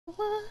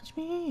Watch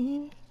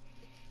me.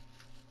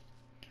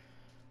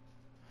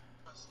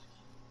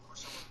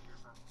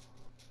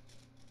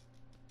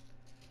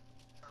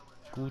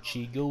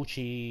 Gucci,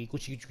 Gucci, Gucci,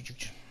 Gucci, Gucci,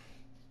 Gucci.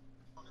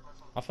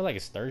 I feel like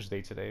it's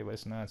Thursday today, but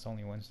it's not. It's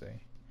only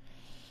Wednesday.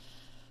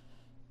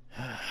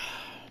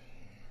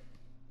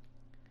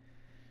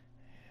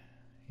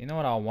 You know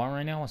what I want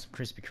right now? I want some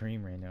Krispy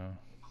Kreme right now.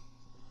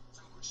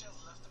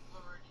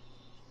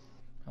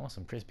 I want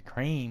some Krispy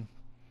Kreme.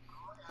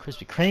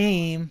 Krispy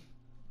Kreme.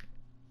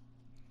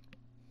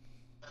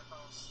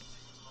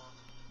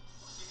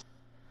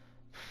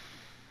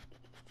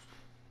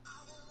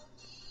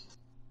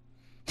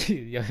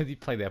 Yo, did you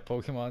play that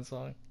Pokemon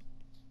song?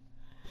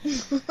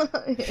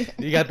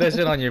 You got that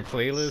shit on your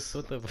playlist?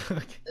 What the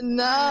fuck?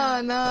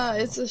 Nah,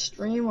 it's a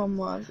stream I'm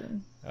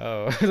watching.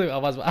 Oh, I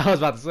was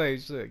about to say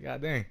shit.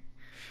 God dang.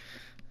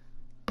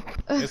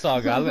 It's all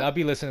good. I'll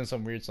be listening to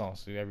some weird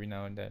songs too every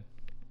now and then.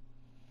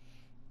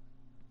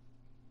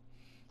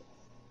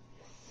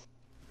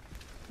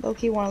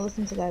 Low-key want to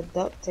listen to that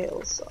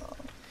DuckTales song.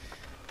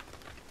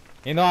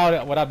 You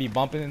know what I be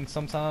bumping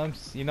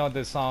sometimes? You know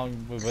the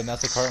song with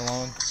Vanessa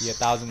Carlton, the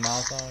 1,000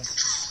 Mile song?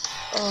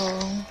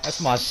 Oh. That's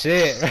my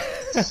shit.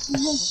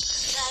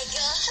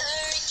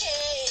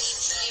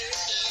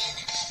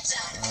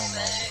 Oh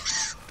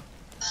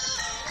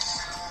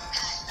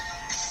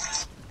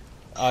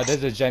my.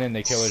 There's a gen in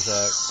the killer's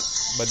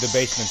but the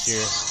basement's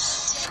here.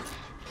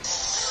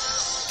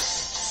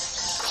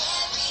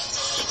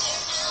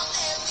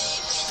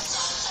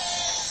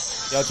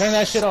 Yo, turn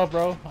that shit off,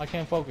 bro. I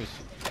can't focus.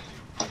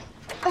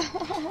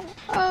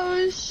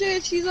 Oh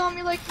shit, she's on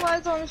me like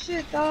flies on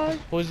shit, dog.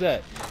 Who's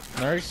that?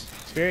 Nurse?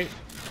 Spirit?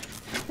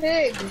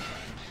 Pig.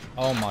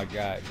 Oh my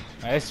god.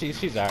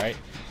 She's alright.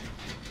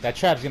 That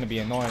trap's gonna be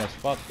annoying as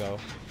fuck though.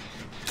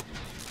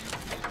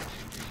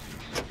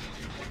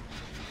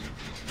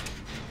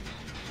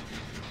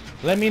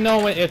 Let me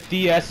know if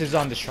DS is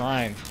on the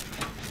shrine.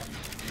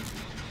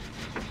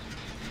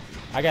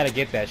 I gotta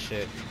get that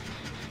shit.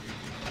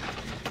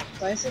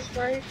 Dice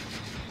strike?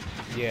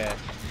 Yeah.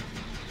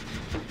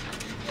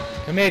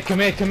 Commit.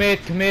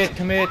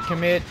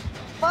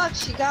 Fuck,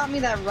 she got me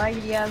that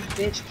raggedy ass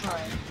bitch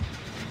kind.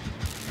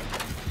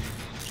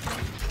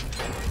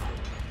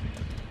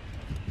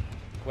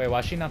 Wait, why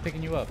is she not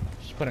picking you up?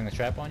 She's putting a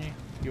trap on you?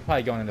 You're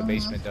probably going in the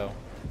basement though.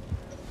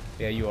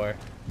 Yeah, you are.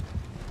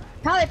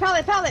 Pallet,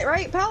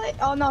 right? Pallet?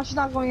 Oh no, she's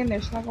not going in there.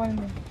 She's not going in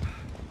there.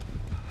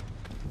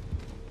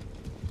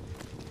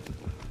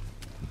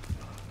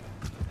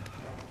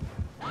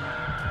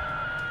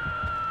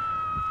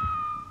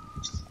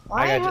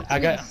 I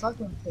got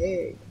fucking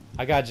pig.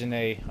 I got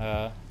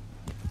Janae.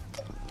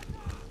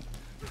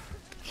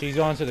 She's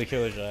going to the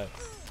killer's trap.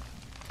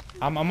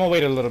 I'm gonna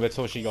wait a little bit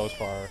till she goes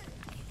far.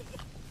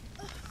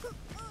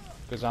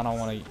 Cause I don't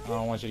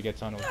want you to get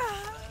tunneled.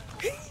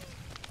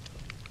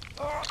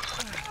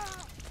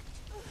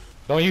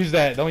 Don't use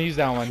that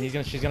one.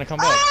 She's gonna come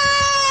back.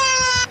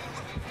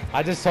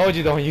 I just told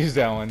you don't use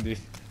that one, dude.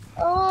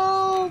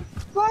 Oh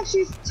fuck,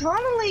 she's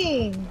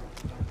tunneling.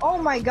 Oh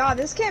my god,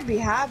 this can't be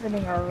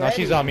happening already. No,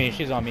 she's on me.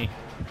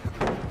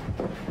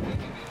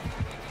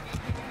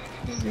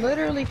 This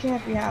literally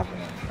can't be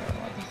happening.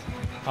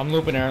 I'm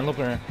looping her.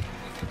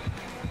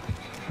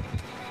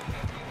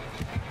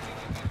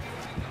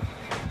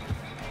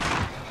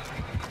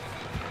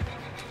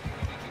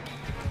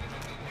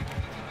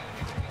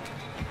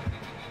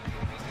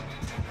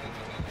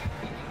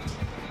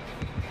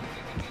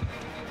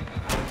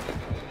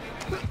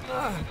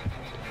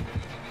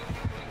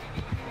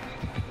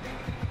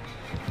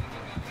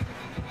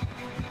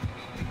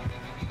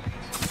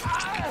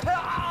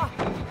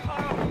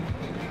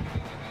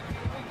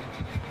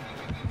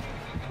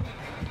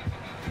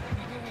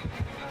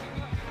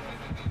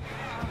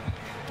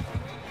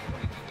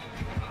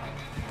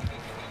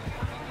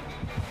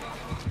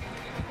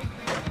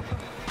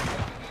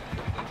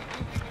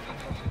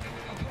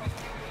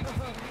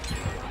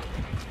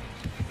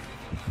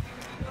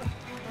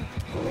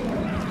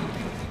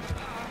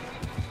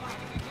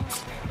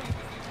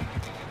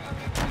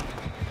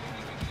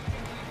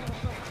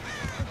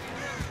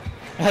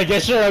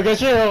 Get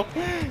Cheryl.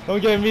 Don't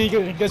get me,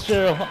 get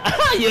Cheryl.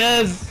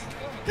 Yes!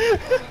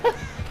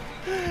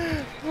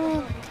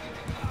 Oh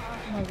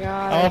my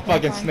god. I'm a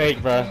fucking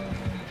snake, bro.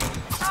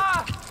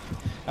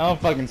 I'm a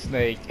fucking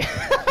snake.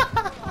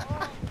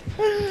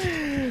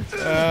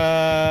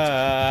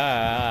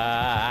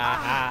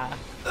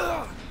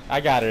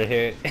 I got her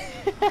hit.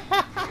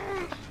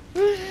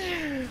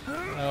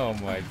 Oh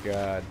my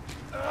god.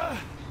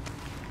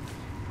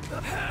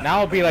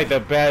 Now would be like the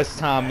best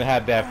time to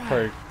have that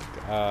perk.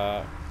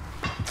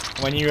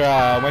 When you're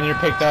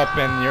picked up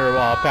and you're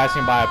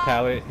passing by a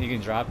pallet, you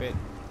can drop it.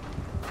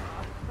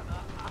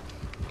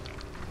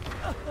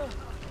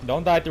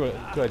 Don't die through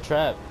a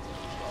trap.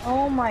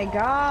 Oh my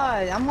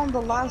god, I'm on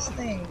the last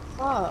thing.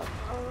 Fuck.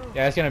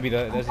 Yeah, that's gonna be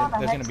the that's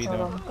gonna be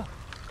the.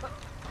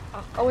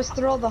 Oh, it's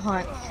thrill the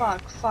hunt.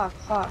 Fuck.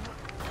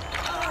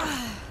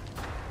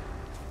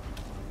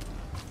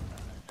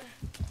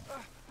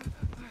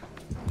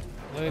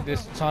 Look at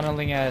this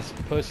tunneling ass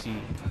pussy.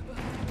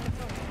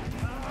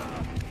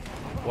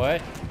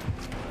 What?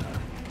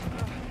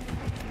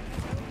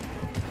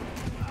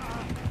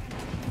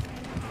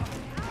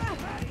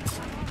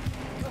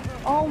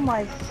 Oh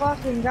my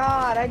fucking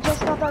god, I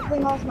just got that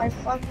thing off my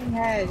fucking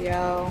head,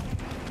 yo.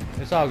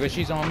 It's all good,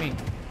 she's on me.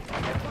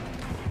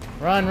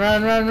 Run,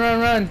 run, run, run,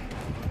 run!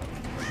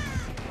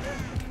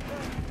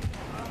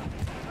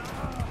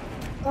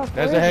 Oh,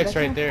 There's a hex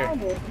right there.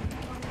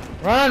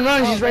 Run,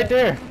 run, she's right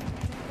there!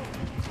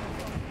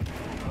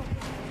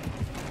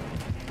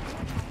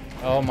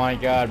 Oh my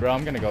god, bro,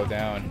 I'm gonna go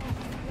down.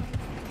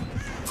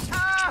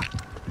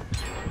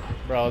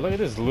 Bro, look at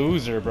this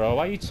loser, bro.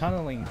 Why are you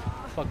tunneling?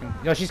 Fucking.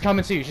 Yo, she's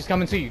coming to you. She's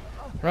coming to you.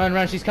 Run,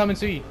 run. She's coming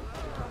to you.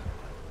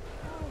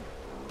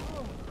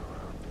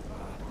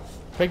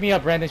 Pick me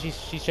up, Brandon.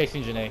 She's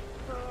chasing Janae.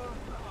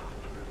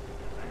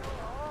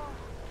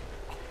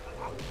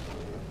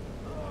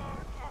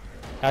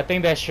 I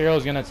think that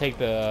Cheryl's gonna take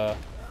the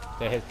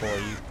hit for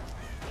you.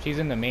 She's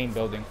in the main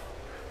building.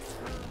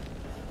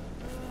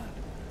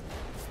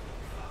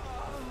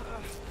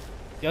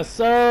 Yes,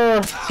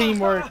 sir.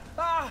 Teamwork.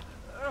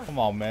 Come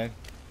on, man.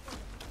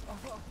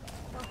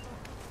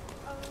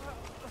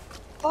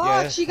 Oh,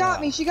 Yeah, she got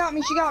me, she got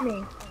me, she got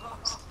me.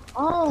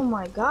 Oh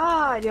my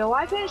god, yo,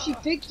 why couldn't she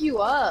pick you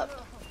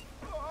up?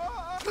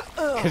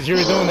 Because you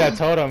were doing that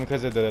totem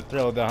because of the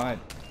thrill of the hunt.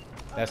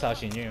 That's how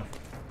she knew.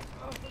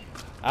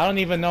 I don't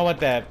even know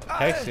what that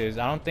hex is.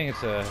 I don't think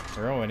it's a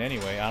ruin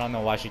anyway. I don't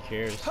know why she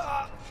cares.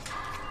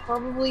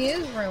 Probably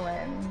is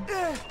ruined.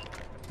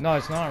 No,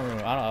 it's not a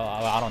ruin.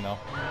 I don't know.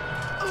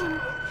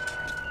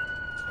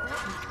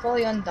 It's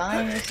fully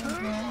undying or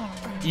something.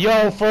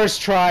 Yo,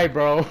 first try,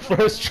 bro.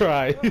 First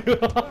try.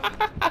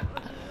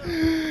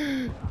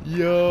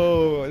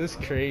 Yo, that's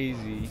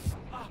crazy.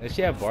 Does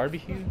she have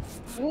barbecue?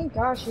 Thank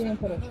God she didn't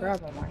put a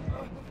trap on my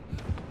head.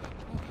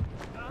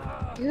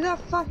 Do that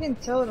fucking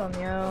totem,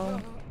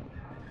 yo.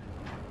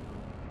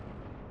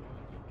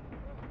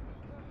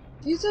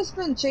 She's just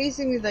been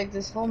chasing me like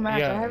this whole match.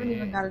 Yeah, I haven't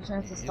even got a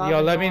chance to stop.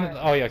 Yo, let me.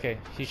 Oh, yeah, okay.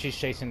 She's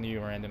chasing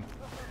you random.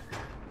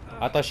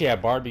 I thought she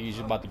had barbecue. She's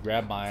about to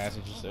grab my ass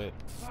and just said.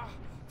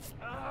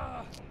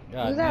 God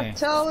Do dang. that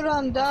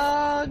totem,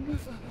 dog.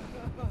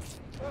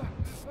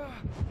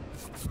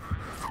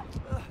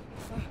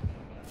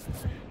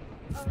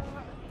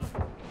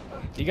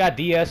 You got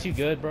DS, you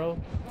good, bro?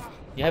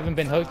 You haven't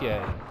been hooked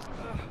yet.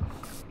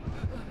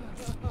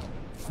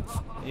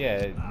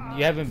 Yeah,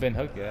 you haven't been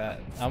hooked yet.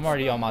 I'm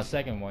already on my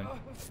second one.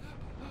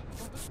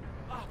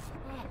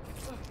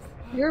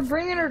 You're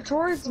bringing her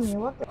towards me.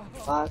 What the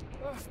fuck?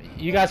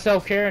 You got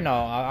self-care? No,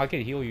 I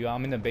could heal you.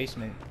 I'm in the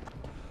basement.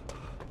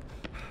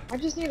 I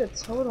just need a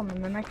totem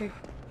and then I could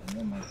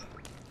heal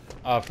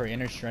myself. For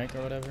inner strength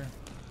or whatever.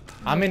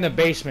 I'm in the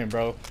basement,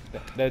 bro.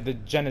 The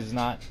gen is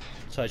not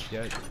touched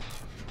yet.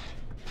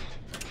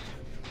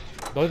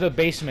 Go to the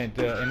basement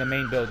in the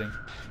main building.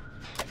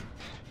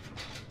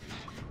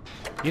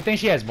 You think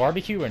she has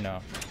barbecue or no?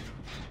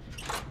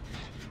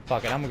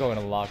 Fuck it, I'm gonna go in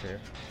the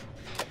locker.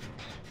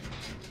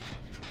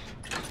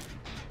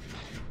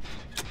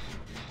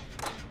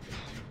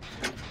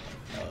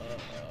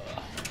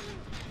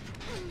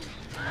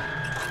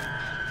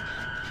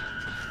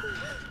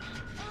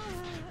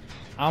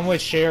 I'm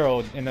with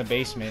Cheryl in the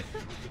basement.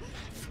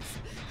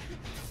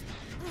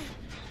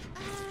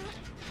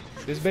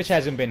 This bitch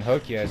hasn't been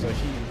hooked yet, so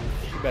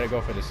she better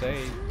go for the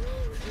save.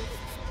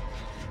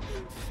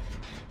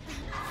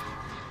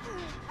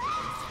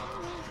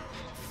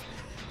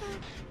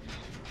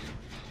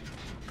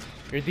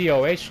 You're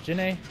DOH,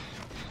 Janae?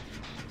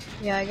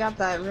 Yeah, I got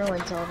that ruin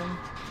totem.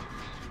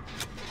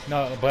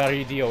 No, but are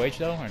you DOH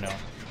though, or no?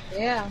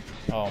 Yeah.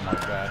 Oh my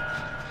god.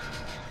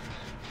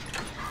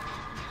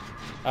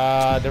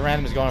 The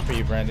random is going for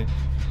you, Brandon.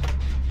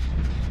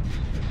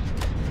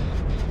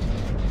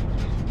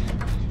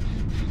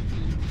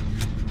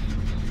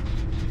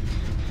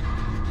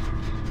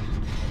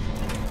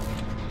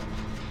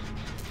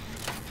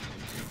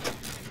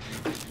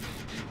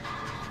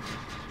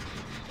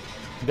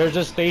 There's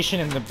a station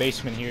in the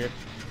basement here.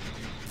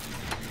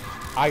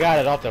 I got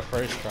it off the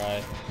first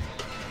try.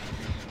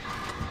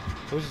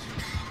 Who's...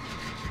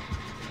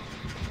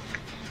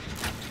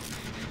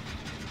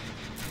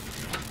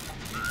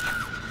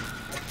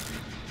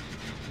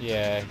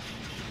 Yeah.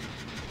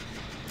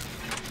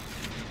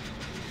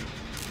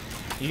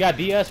 You got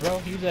DS,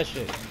 bro? Use that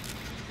shit.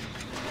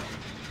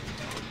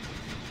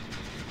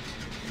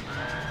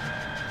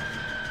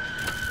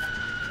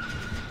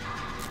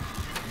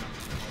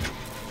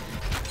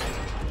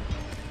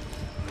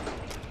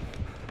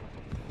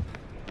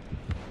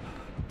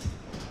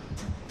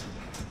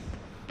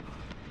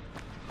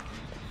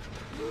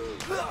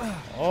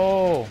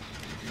 Oh,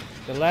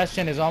 the last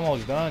gen is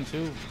almost done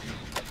too.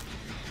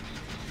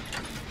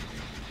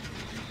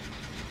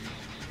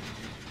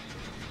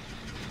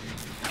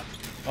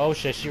 Oh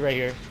shit, she right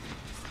here.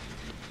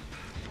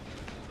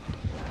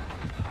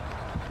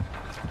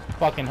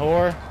 Fucking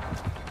whore.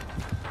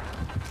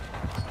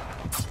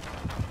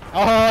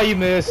 Oh, you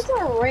missed. It's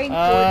a rank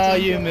Oh,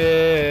 14 you game.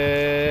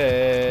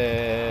 missed.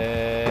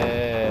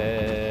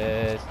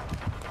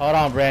 Hold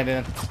on,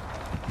 Brandon.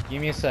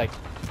 Give me a sec.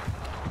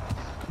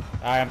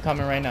 Alright, I'm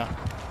coming right now.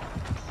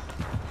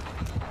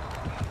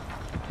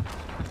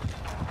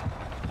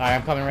 Alright,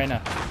 I'm coming right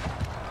now.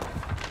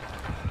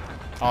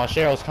 Oh,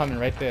 Cheryl's coming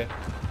right there.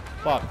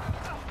 Fuck.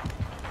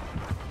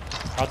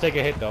 I'll take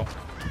a hit though.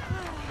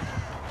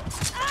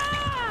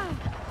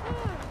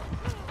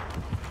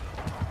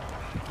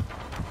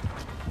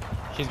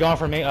 She's going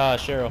for me,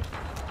 Cheryl.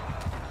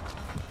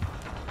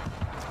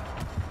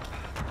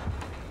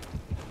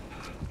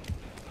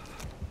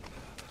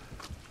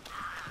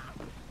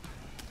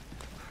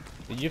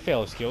 Did you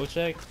fail a skill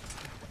check?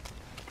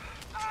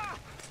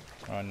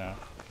 Oh no.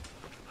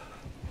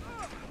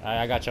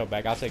 I got your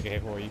back. I'll take a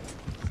hit for you.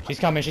 She's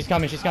coming, she's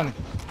coming, she's coming.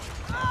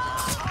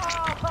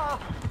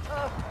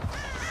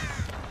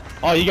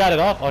 Oh, you got it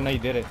off? Oh no, you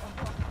did it.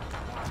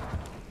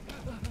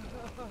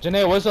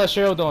 Janae, what's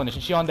Cheryl doing? Is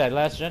she on that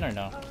last gen or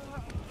no?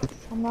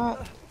 I'm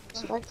not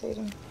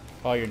spectating.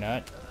 Oh, you're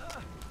not?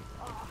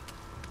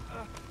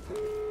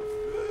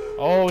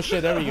 Oh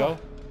shit, there we go.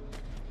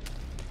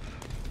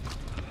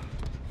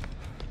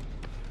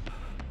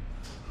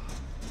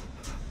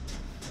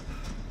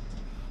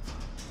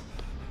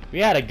 We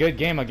had a good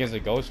game against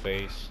the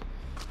Ghostface.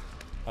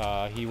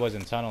 He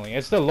wasn't tunneling.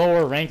 It's the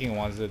lower ranking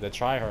ones, the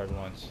tryhard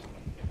ones.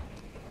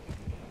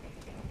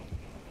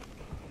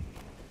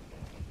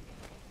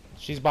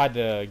 She's by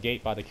the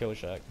gate by the kill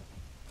shack.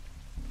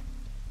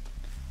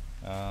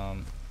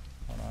 Hold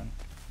on.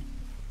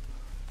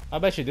 I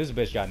bet you this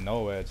bitch got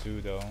nowhere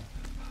too though.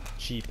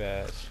 Cheap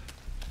ass.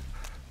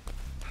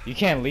 You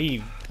can't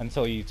leave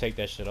until you take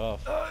that shit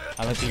off.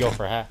 Unless you go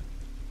for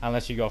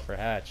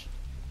hatch.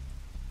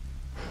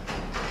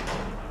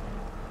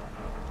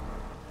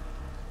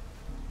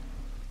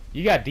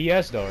 You got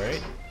DS though,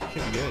 right?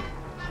 Should be good.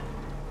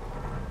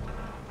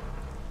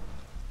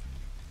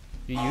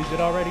 You used it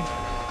already?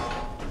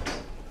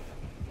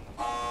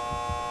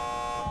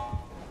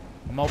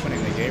 I'm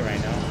opening the gate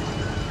right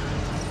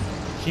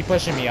now. She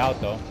pushing me out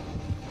though.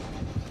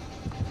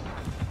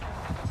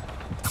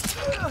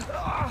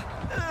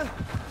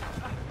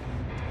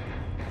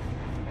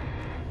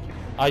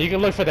 You can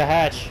look for the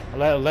hatch.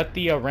 Let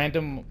the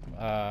random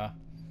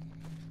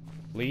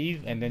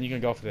leave, and then you can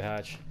go for the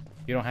hatch.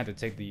 You don't have to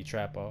take the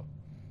trap off.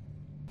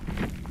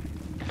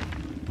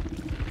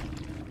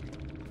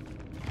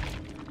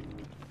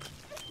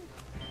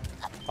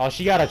 Oh,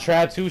 she got a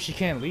trap too. She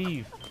can't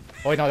leave.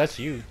 Oh wait, no, that's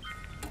you.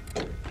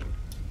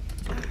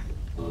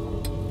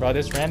 Bro,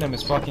 this random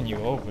is fucking you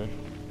over.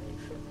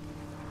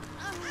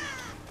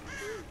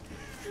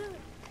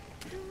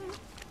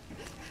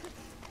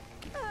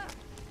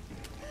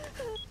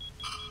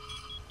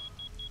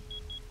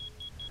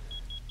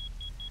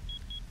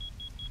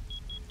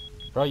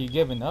 Bro, you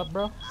giving up,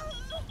 bro?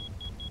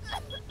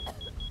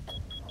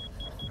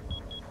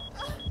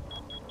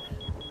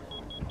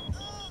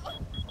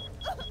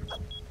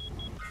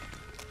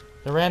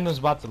 The random's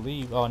about to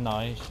leave. Oh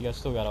no, she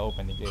still gotta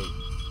open the gate.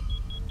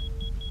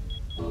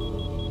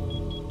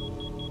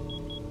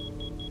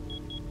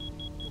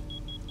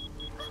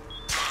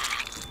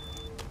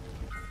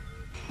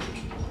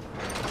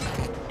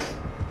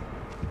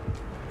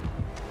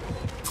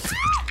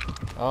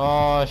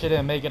 Oh, she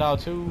didn't make it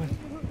out too.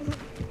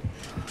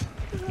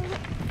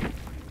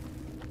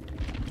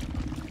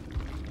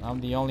 I'm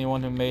the only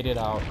one who made it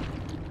out.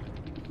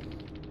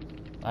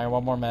 Alright,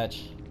 one more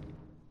match.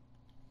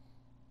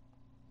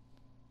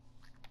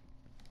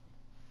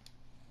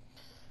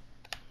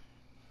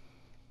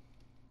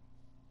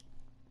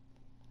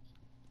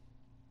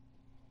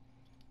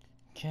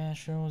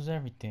 Cash rules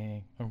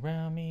everything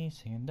around me,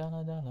 singing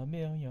dollar dollar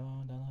bill,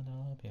 y'all, dollar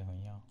dollar bill,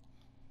 y'all.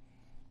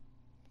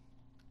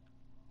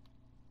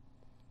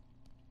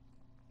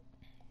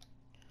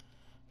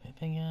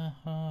 Pipping got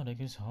harder,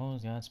 cause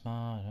hoes got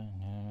smarter.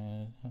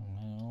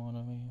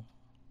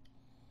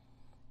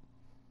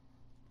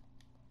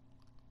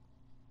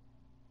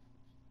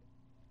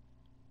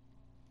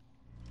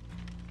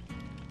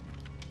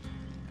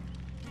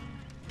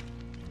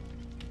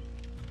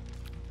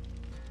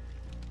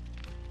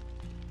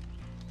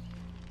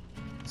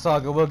 It's all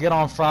good. We'll get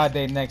on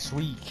Friday next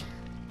week.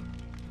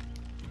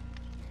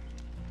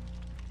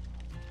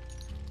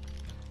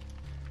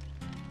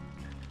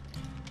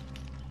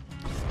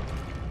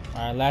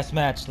 Alright, last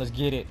match. Let's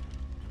get it.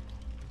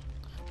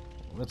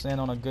 Let's end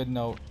on a good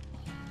note.